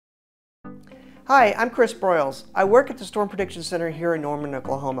Hi, I'm Chris Broyles. I work at the Storm Prediction Center here in Norman,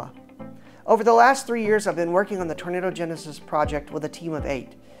 Oklahoma. Over the last 3 years, I've been working on the Tornado Genesis project with a team of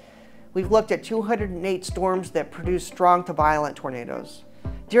 8. We've looked at 208 storms that produce strong to violent tornadoes.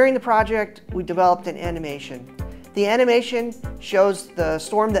 During the project, we developed an animation. The animation shows the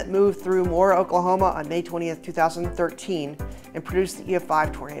storm that moved through Moore, Oklahoma on May 20th, 2013 and produced the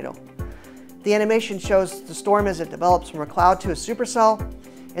EF5 tornado. The animation shows the storm as it develops from a cloud to a supercell,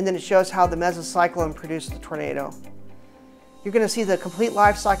 and then it shows how the mesocyclone produced the tornado. You're going to see the complete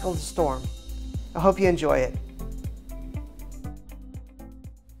life cycle of the storm. I hope you enjoy it.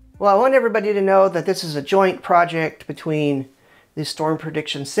 Well, I want everybody to know that this is a joint project between the Storm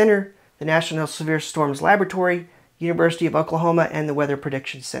Prediction Center, the National Severe Storms Laboratory, University of Oklahoma, and the Weather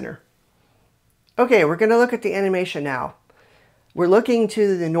Prediction Center. Okay, we're going to look at the animation now. We're looking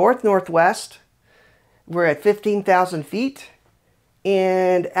to the north-northwest. We're at 15,000 feet.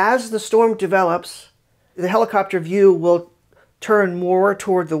 And as the storm develops, the helicopter view will turn more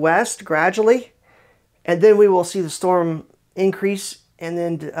toward the west gradually. And then we will see the storm increase and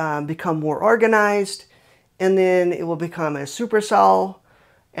then become more organized. And then it will become a supercell.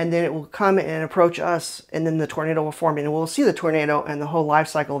 And then it will come and approach us. And then the tornado will form. And we'll see the tornado and the whole life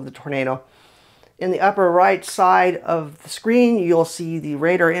cycle of the tornado. In the upper right side of the screen, you'll see the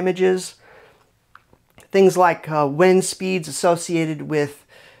radar images. Things like wind speeds associated with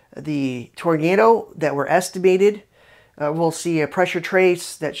the tornado that were estimated. We'll see a pressure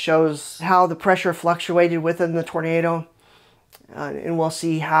trace that shows how the pressure fluctuated within the tornado. And we'll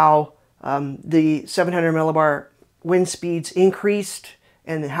see how the 700 millibar wind speeds increased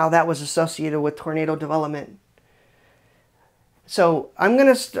and how that was associated with tornado development. So I'm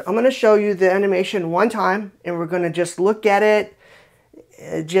gonna show you the animation one time, and we're gonna just look at it,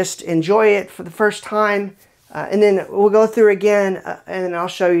 just enjoy it for the first time, and then we'll go through again, and then I'll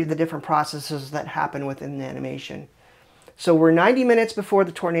show you the different processes that happen within the animation. So we're 90 minutes before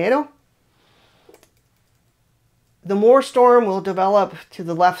the tornado. The Moore storm will develop to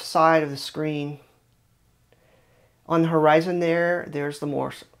the left side of the screen. On the horizon there's the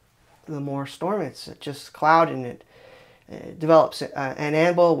Moore storm. It's just a cloud, and it develops an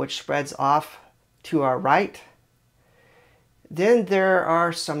anvil which spreads off to our right. Then there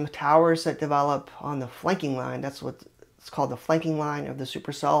are some towers that develop on the flanking line. That's what it's called, the flanking line of the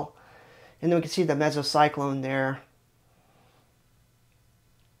supercell. And then we can see the mesocyclone there.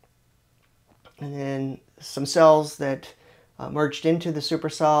 And then some cells that merged into the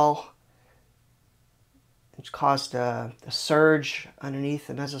supercell, which caused a surge underneath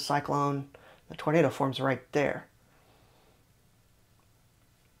the mesocyclone. The tornado forms right there.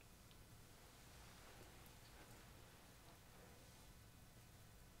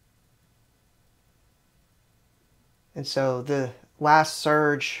 And so the last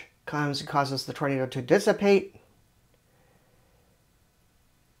surge comes and causes the tornado to dissipate.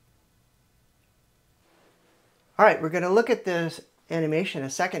 All right, we're going to look at this animation a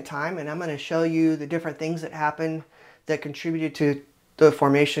second time, and I'm going to show you the different things that happen that contributed to the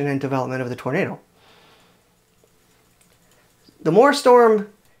formation and development of the tornado. The Moore storm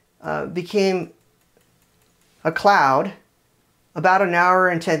became a cloud about an hour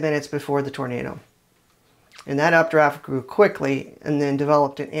and 10 minutes before the tornado. And that updraft grew quickly and then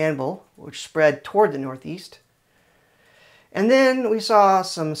developed an anvil, which spread toward the northeast. And then we saw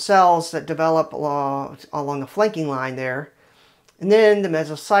some cells that develop along the flanking line there. And then the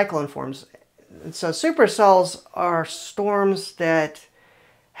mesocyclone forms. And so supercells are storms that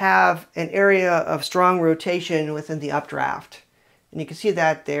have an area of strong rotation within the updraft. And you can see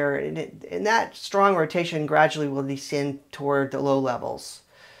that there. And that strong rotation gradually will descend toward the low levels.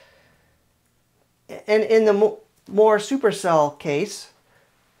 And in the Moore supercell case,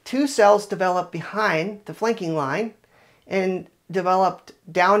 two cells developed behind the flanking line and developed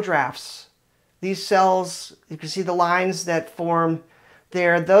downdrafts. These cells, you can see the lines that form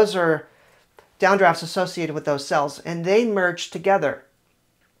there, those are downdrafts associated with those cells, and they merge together.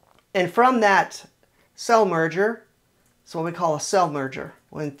 And from that cell merger, it's what we call a cell merger,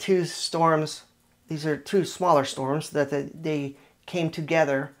 when two storms, these are two smaller storms, that they came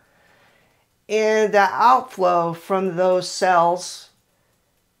together. And the outflow from those cells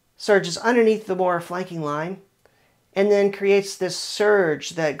surges underneath the Moore flanking line and then creates this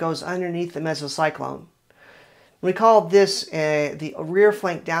surge that goes underneath the mesocyclone. We call this the rear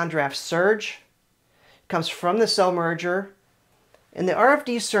flank downdraft surge. It comes from the cell merger. And the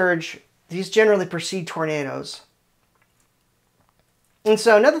RFD surge, these generally precede tornadoes. And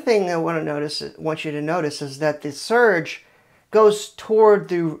so another thing I want you to notice is that the surge goes toward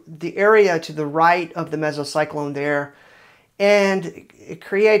the area to the right of the mesocyclone there, and it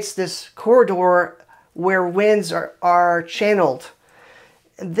creates this corridor where winds are channeled.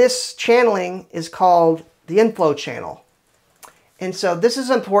 This channeling is called the inflow channel. And so this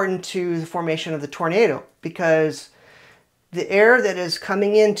is important to the formation of the tornado, because the air that is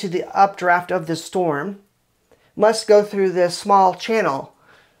coming into the updraft of the storm must go through this small channel,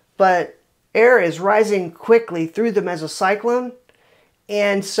 but air is rising quickly through the mesocyclone.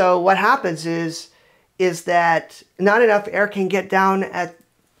 And so what happens is that not enough air can get down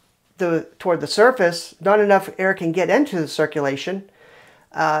toward the surface, not enough air can get into the circulation,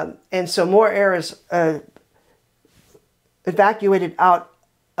 and so more air is evacuated out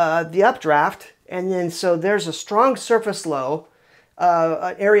the updraft, and then so there's a strong surface low,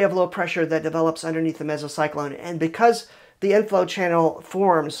 an area of low pressure that develops underneath the mesocyclone, and because the inflow channel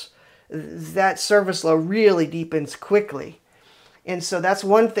forms, that surface low really deepens quickly. And so that's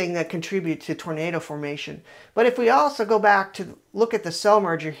one thing that contributes to tornado formation. But if we also go back to look at the cell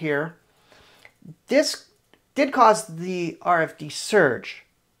merger here, this did cause the RFD surge,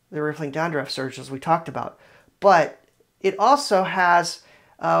 the rippling downdraft surge, as we talked about. But it also has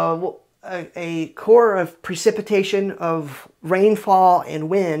a core of precipitation, of rainfall and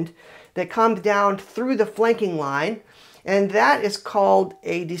wind that comes down through the flanking line. And that is called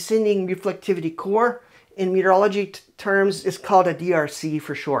a descending reflectivity core. In meteorology terms, it's called a DRC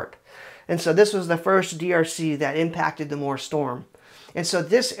for short. And so this was the first DRC that impacted the Moore storm. And so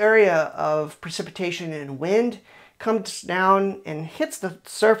this area of precipitation and wind comes down and hits the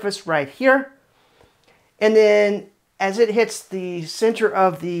surface right here. And then as it hits the center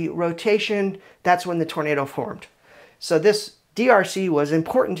of the rotation, that's when the tornado formed. So this DRC was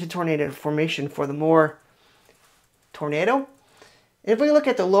important to tornado formation for the Moore tornado. And if we look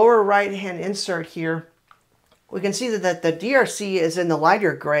at the lower right-hand insert here, we can see that the DRC is in the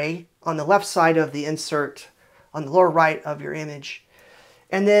lighter gray on the left side of the insert, on the lower right of your image.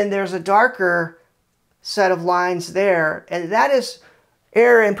 And then there's a darker set of lines there, and that is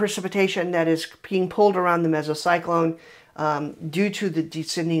air and precipitation that is being pulled around the mesocyclone due to the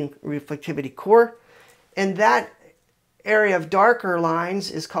descending reflectivity core. And that area of darker lines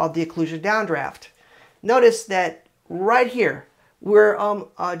is called the occlusion downdraft. Notice that right here, we're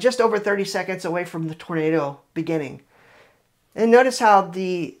just over 30 seconds away from the tornado beginning. And notice how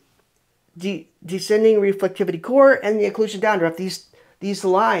the descending reflectivity core and the occlusion downdraft, these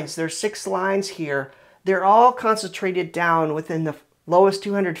lines, there's 6 lines here, they're all concentrated down within the lowest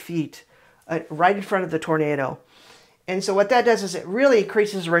 200 feet, right in front of the tornado. And so what that does is it really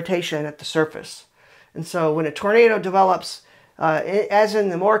increases rotation at the surface. And so when a tornado develops, as in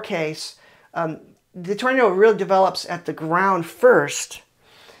the Moore case, the tornado really develops at the ground first.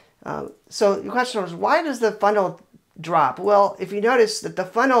 So the question was, why does the funnel drop? Well, if you notice that the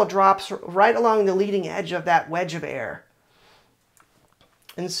funnel drops right along the leading edge of that wedge of air.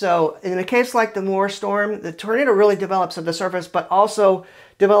 And so in a case like the Moore storm, the tornado really develops at the surface, but also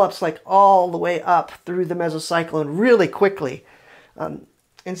develops like all the way up through the mesocyclone really quickly.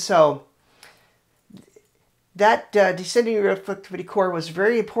 And so that descending reflectivity core was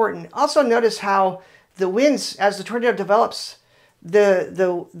very important. Also notice how the winds, as the tornado develops,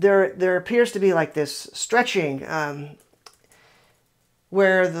 there appears to be like this stretching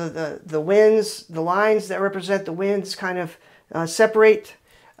where the winds, the lines that represent the winds kind of separate,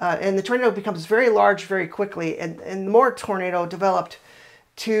 and the tornado becomes very large very quickly. And the Moore tornado developed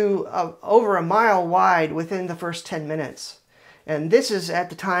to over a mile wide within the first 10 minutes. And this is at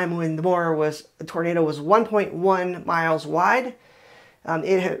the time when the tornado was 1.1 miles wide.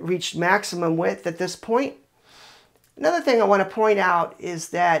 It had reached maximum width at this point. Another thing I want to point out is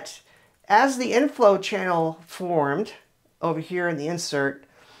that as the inflow channel formed over here in the insert,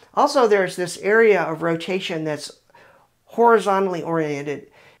 also there's this area of rotation that's horizontally oriented.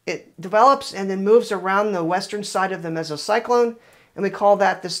 It develops and then moves around the western side of the mesocyclone, and we call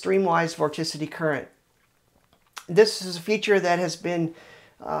that the streamwise vorticity current. This is a feature that has been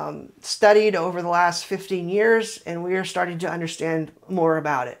studied over the last 15 years, and we are starting to understand more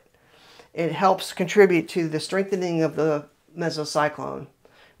about it. It helps contribute to the strengthening of the mesocyclone,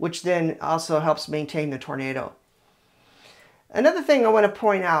 which then also helps maintain the tornado. Another thing I want to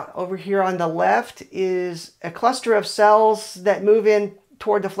point out over here on the left is a cluster of cells that move in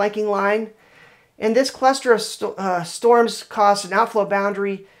toward the flanking line. And this cluster of storms cause an outflow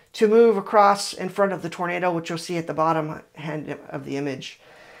boundary to move across in front of the tornado, which you'll see at the bottom hand of the image.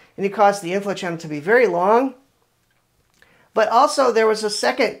 And it caused the inflow channel to be very long. But also there was a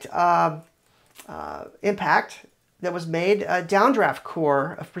second impact that was made, a downdraft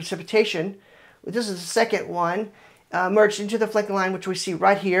core of precipitation. This is the second one, merged into the flanking line, which we see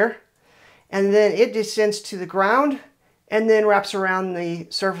right here. And then it descends to the ground and then wraps around the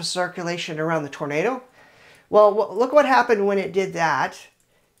surface circulation around the tornado. Well, look what happened when it did that.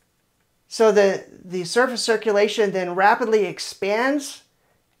 So the surface circulation then rapidly expands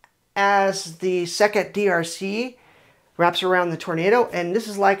as the second DRC wraps around the tornado. And this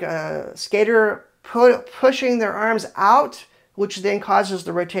is like a skater pushing their arms out, which then causes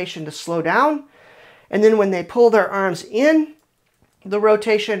the rotation to slow down. And then when they pull their arms in, the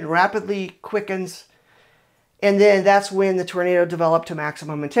rotation rapidly quickens. And then that's when the tornado developed to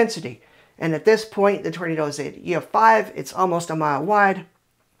maximum intensity. And at this point, the tornado is at EF5. It's almost a mile wide.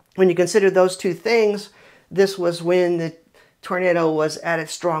 When you consider those two things, this was when the tornado was at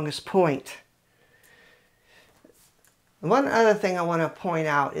its strongest point. One other thing I want to point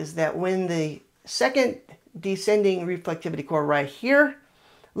out is that when the second descending reflectivity core right here,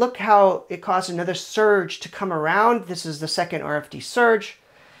 look how it caused another surge to come around. This is the second RFD surge.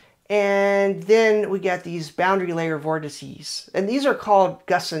 And then we get these boundary layer vortices. And these are called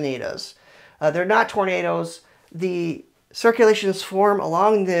gustinados. They're not tornadoes. The circulations form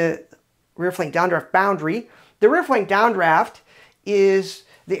along the rear flank downdraft boundary. The rear flank downdraft is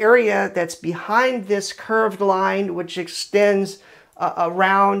the area that's behind this curved line which extends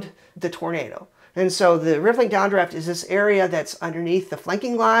around the tornado. And so the rear flank downdraft is this area that's underneath the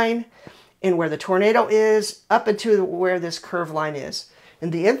flanking line and where the tornado is up into where this curved line is.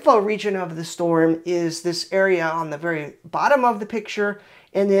 And the inflow region of the storm is this area on the very bottom of the picture,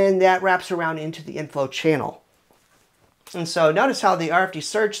 and then that wraps around into the inflow channel. And so notice how the RFD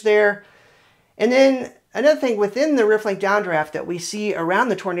surged there. And then another thing within the rear flank downdraft that we see around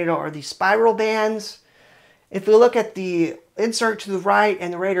the tornado are these spiral bands. If we look at the insert to the right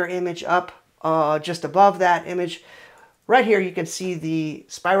and the radar image up just above that image, right here you can see the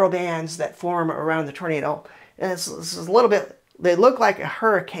spiral bands that form around the tornado. And this is a little bit, they look like a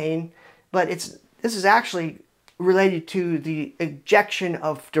hurricane, but this is actually related to the ejection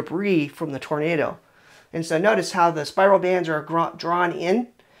of debris from the tornado. And so notice how the spiral bands are drawn in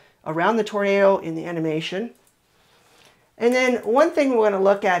around the tornado in the animation. And then one thing we're going to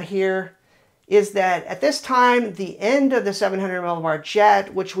look at here is that at this time, the end of the 700 millibar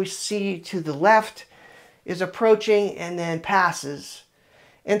jet, which we see to the left, is approaching and then passes.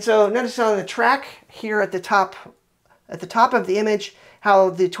 And so notice on the track here at the top of the image, how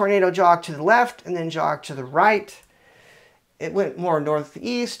the tornado jogged to the left and then jogged to the right. It went more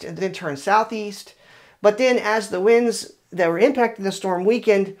northeast and then turned southeast. But then as the winds that were impacting the storm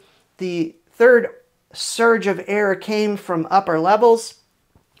weakened, the third surge of air came from upper levels,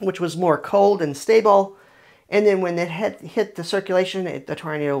 which was more cold and stable. And then when it hit the circulation, the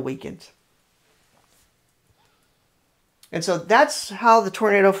tornado weakened. And so that's how the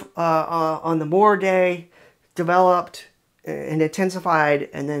tornado on the Moore day developed and intensified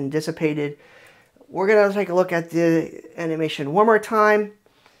and then dissipated. We're going to take a look at the animation one more time.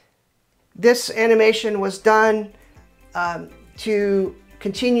 This animation was done to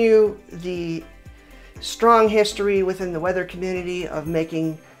continue the strong history within the weather community of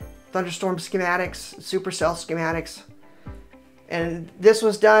making thunderstorm schematics, supercell schematics. And this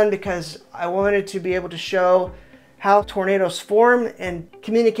was done because I wanted to be able to show how tornadoes form and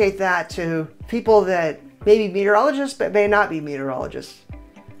communicate that to people that may be meteorologists but may not be meteorologists.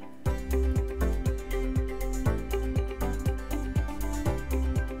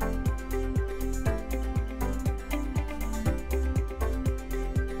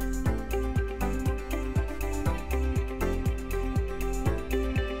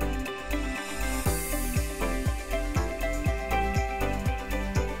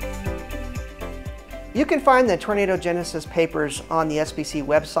 You can find the Tornado Genesis papers on the SPC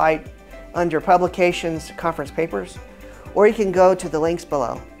website under Publications, Conference Papers, or you can go to the links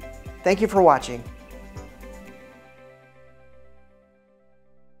below. Thank you for watching.